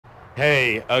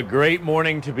Hey, a great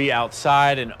morning to be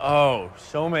outside, and oh,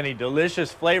 so many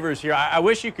delicious flavors here. I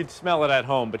wish you could smell it at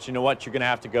home, but you know what? You're going to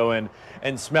have to go in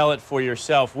and smell it for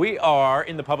yourself. We are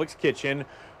in the Publix Kitchen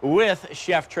with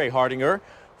Chef Trey Hartinger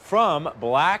from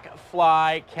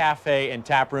Blackfly Cafe and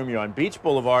Taproom. You're on Beach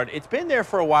Boulevard. It's been there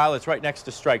for a while. It's right next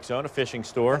to Strike Zone, a fishing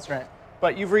store. That's right.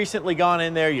 But you've recently gone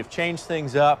in there. You've changed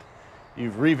things up.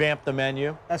 You've revamped the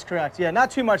menu. That's correct. Yeah,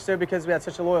 not too much though, because we had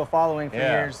such a loyal following for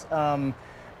years.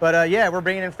 Yeah, we're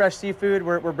bringing in fresh seafood.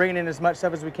 We're bringing in as much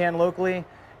stuff as we can locally,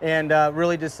 and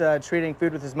really just treating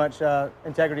food with as much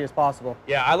integrity as possible.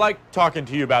 Yeah, I like talking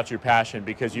to you about your passion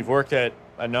because you've worked at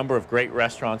a number of great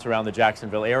restaurants around the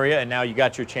Jacksonville area, and now you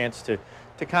got your chance to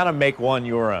kind of make one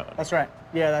your own. That's right.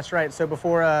 Yeah, that's right. So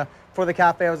before the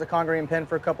cafe, I was at Congaree and Penn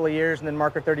for a couple of years, and then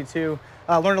Market 32.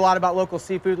 Learned a lot about local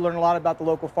seafood, learned a lot about the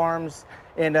local farms,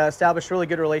 and established really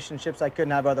good relationships I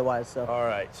couldn't have otherwise. So. All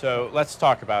right, so let's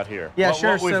talk about here. Yeah,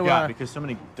 sure. What we've got, because so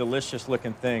many delicious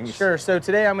looking things. Sure. So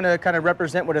today I'm going to kind of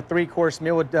represent what a 3-course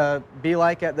meal would be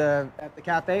like at the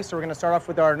cafe. So we're going to start off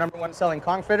with our #1 selling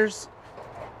conch fritters.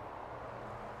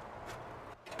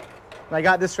 And I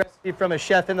got this recipe from a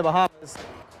chef in the Bahamas.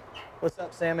 What's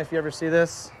up, Sam, if you ever see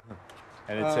this?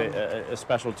 And it's a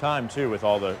special time, too, with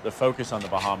all the focus on the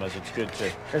Bahamas. It's good to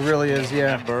it really is,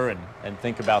 yeah. remember and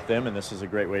think about them, and this is a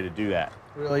great way to do that.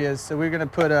 It really is. So we're going to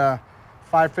put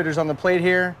 5 fritters on the plate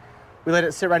here. We let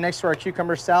it sit right next to our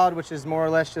cucumber salad, which is more or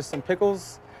less just some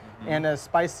pickles, and a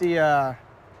spicy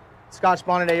Scotch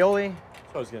bonnet aioli.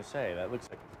 That's what I was going to say. That looks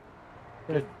like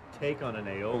a good take on an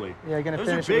aioli. Yeah, going to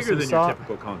finish Those are bigger with than salt. your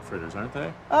typical conch fritters, aren't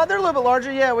they? They're a little bit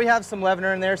larger, yeah. We have some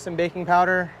leavener in there, some baking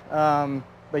powder.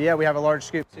 But yeah, we have a large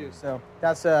scoop too. So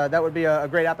that would be a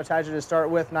great appetizer to start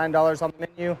with. $9 on the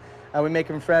menu. We make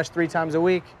them fresh 3 times a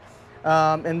week.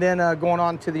 And then going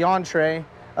on to the entree,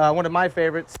 one of my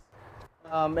favorites.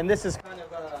 And this is kind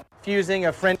of fusing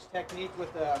a French technique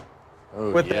with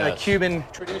a Cuban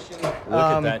tradition. Look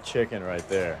at that chicken right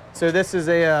there. So this is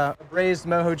a braised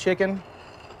mojo chicken.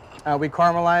 We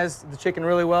caramelize the chicken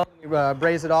really well. We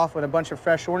braise it off with a bunch of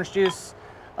fresh orange juice,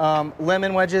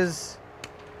 lemon wedges,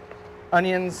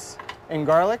 onions, and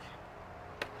garlic.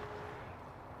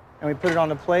 And we put it on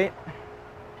the plate,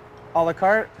 a la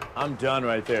carte. I'm done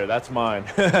right there. That's mine.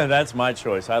 That's my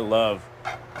choice. I love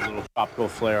a little tropical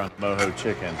flair on mojo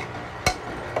chicken.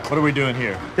 What are we doing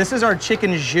here? This is our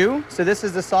chicken jus. So this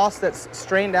is the sauce that's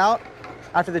strained out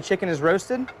after the chicken is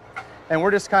roasted. And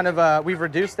we're just kind of, we've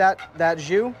reduced that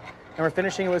jus, and we're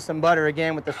finishing it with some butter,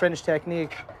 again, with the French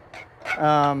technique.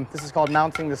 This is called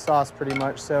mounting the sauce, pretty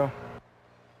much. So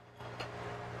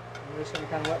we're just going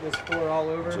to kind of let this pour all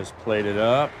over. Just plate it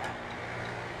up.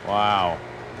 Wow.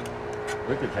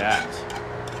 Look at that.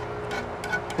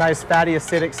 Nice fatty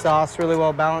acidic sauce, really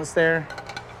well balanced there.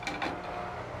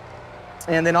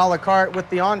 And then a la carte with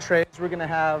the entrees, we're going to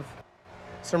have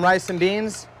some rice and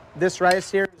beans. This rice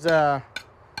here is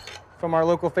from our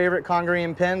local favorite, Congaree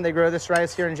and Penn. They grow this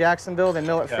rice here in Jacksonville. They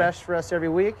mill it fresh for us every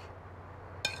week.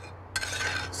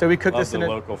 So we cook this in a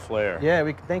local flair.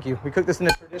 Yeah, thank you. We cook this in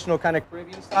a traditional kind of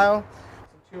Caribbean style.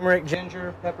 Some turmeric,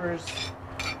 ginger, peppers,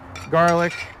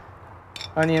 garlic,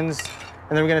 onions,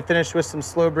 and then we're going to finish with some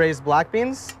slow braised black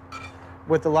beans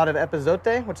with a lot of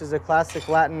epazote, which is a classic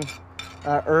Latin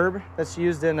herb that's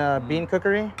used in bean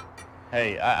cookery.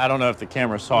 Hey, I don't know if the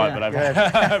camera saw it, but I've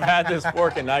had this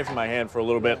fork and knife in my hand for a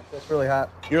little bit. It's really hot.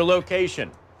 Your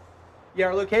location? Yeah,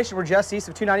 our location, we're just east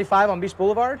of 295 on Beach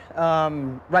Boulevard,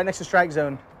 right next to Strike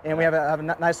Zone. And we have a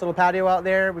nice little patio out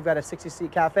there. We've got a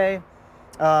 60-seat cafe.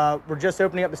 We're just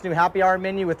opening up this new happy hour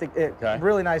menu with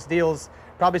really nice deals.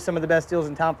 Probably some of the best deals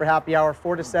in town for happy hour,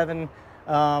 4 to 7,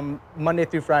 Monday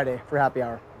through Friday for happy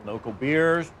hour. Local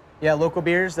beers? Yeah, local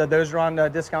beers. Those are on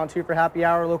discount too for happy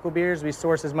hour. Local beers. We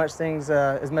source as much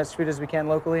food as we can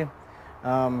locally.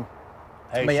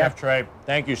 Hey, Chef Trey,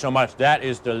 thank you so much. That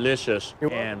is delicious.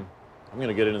 And I'm going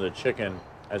to get into the chicken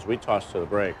as we toss to the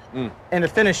break. And to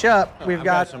finish up, we've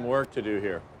got some work to do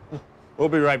here. We'll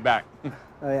be right back. Oh,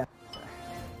 yeah.